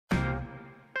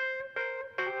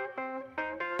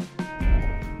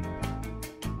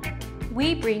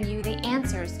we bring you the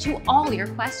answers to all your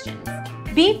questions.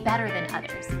 Be better than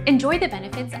others. Enjoy the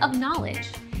benefits of knowledge.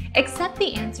 Accept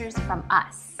the answers from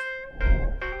us.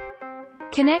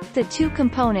 Connect the two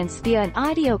components via an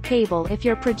audio cable if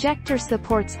your projector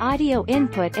supports audio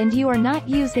input and you are not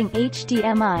using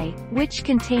HDMI, which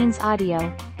contains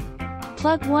audio.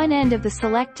 Plug one end of the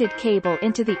selected cable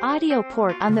into the audio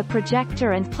port on the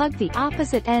projector and plug the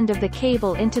opposite end of the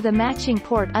cable into the matching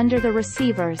port under the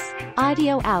receiver's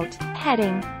audio out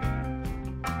heading.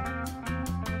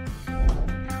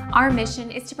 Our mission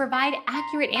is to provide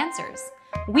accurate answers.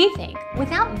 We think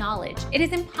without knowledge, it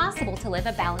is impossible to live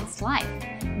a balanced life.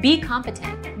 Be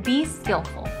competent, be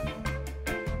skillful.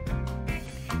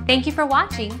 Thank you for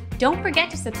watching. Don't forget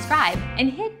to subscribe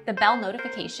and hit the bell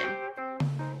notification.